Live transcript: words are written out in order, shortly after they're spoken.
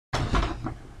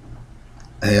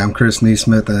Hey, I'm Chris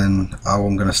Neesmith, and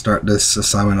I'm going to start this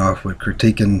assignment off with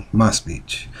critiquing my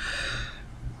speech.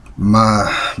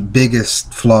 My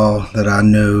biggest flaw that I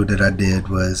know that I did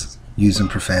was using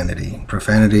profanity.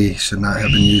 Profanity should not have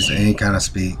been used in any kind of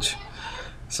speech.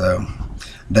 So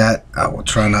that I will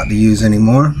try not to use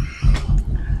anymore.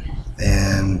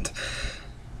 And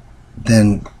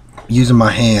then using my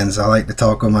hands, I like to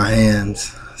talk with my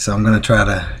hands. So I'm going to try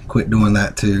to quit doing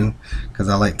that too, because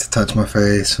I like to touch my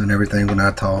face and everything when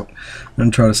I talk. I'm going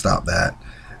to try to stop that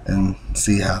and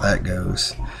see how that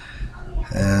goes.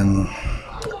 And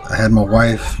I had my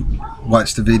wife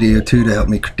watch the video too to help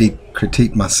me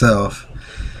critique myself.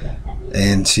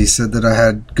 And she said that I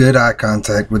had good eye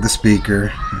contact with the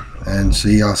speaker. And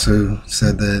she also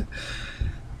said that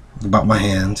about my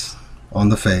hands on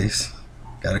the face.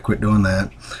 Got to quit doing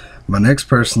that. My next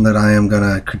person that I am going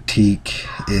to critique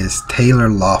is Taylor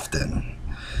Lofton.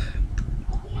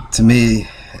 To me,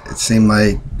 it seemed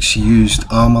like she used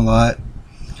a lot,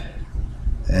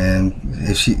 and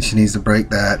if she needs to break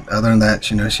that. Other than that,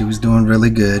 she was doing really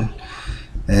good,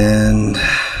 and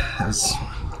it was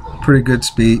a pretty good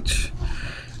speech.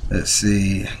 Let's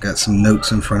see, got some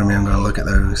notes in front of me. I'm going to look at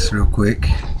those real quick.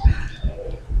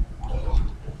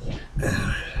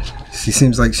 She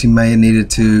seems like she may have needed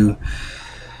to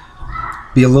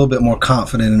be a little bit more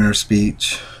confident in her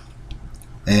speech,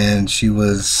 and she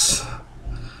was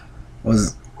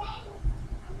it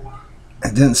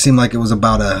didn't seem like it was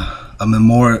about a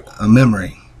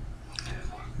memory.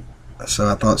 So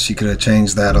I thought she could have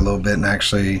changed that a little bit and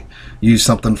actually used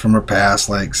something from her past,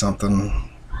 like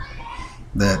something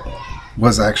that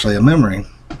was actually a memory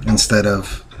instead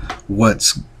of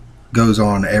what goes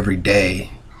on every day.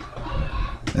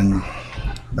 And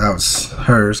that was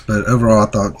hers, but overall I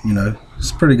thought, it's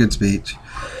a pretty good speech.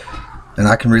 And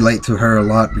I can relate to her a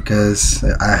lot because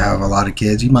I have a lot of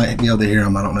kids. You might be able to hear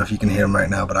them. I don't know if you can hear them right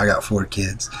now, but I got 4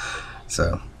 kids.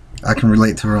 So I can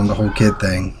relate to her on the whole kid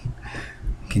thing.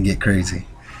 It can get crazy.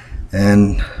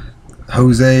 And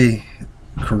Jose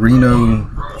Carino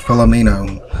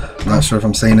Filomeno, I'm not sure if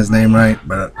I'm saying his name right,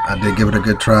 but I did give it a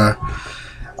good try.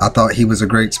 I thought he was a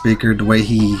great speaker. The way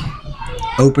he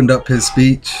opened up his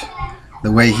speech,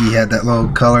 the way he had that little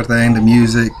color thing, the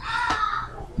music,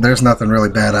 there's nothing really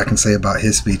bad I can say about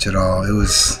his speech at all. It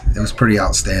was pretty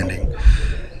outstanding.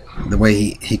 The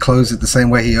way he closed it the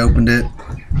same way he opened it,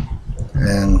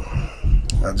 and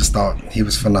I just thought he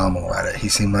was phenomenal at it. He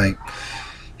seemed like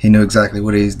he knew exactly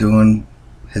what he was doing.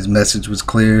 His message was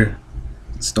clear.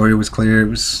 The story was clear.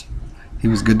 He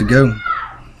was good to go.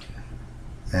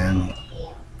 And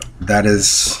that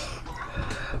is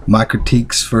my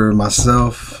critiques for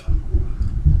myself,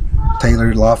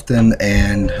 Taylor Lofton,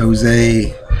 and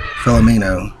Jose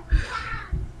Filomeno.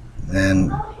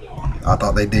 And I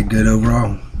thought they did good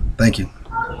overall. Thank you.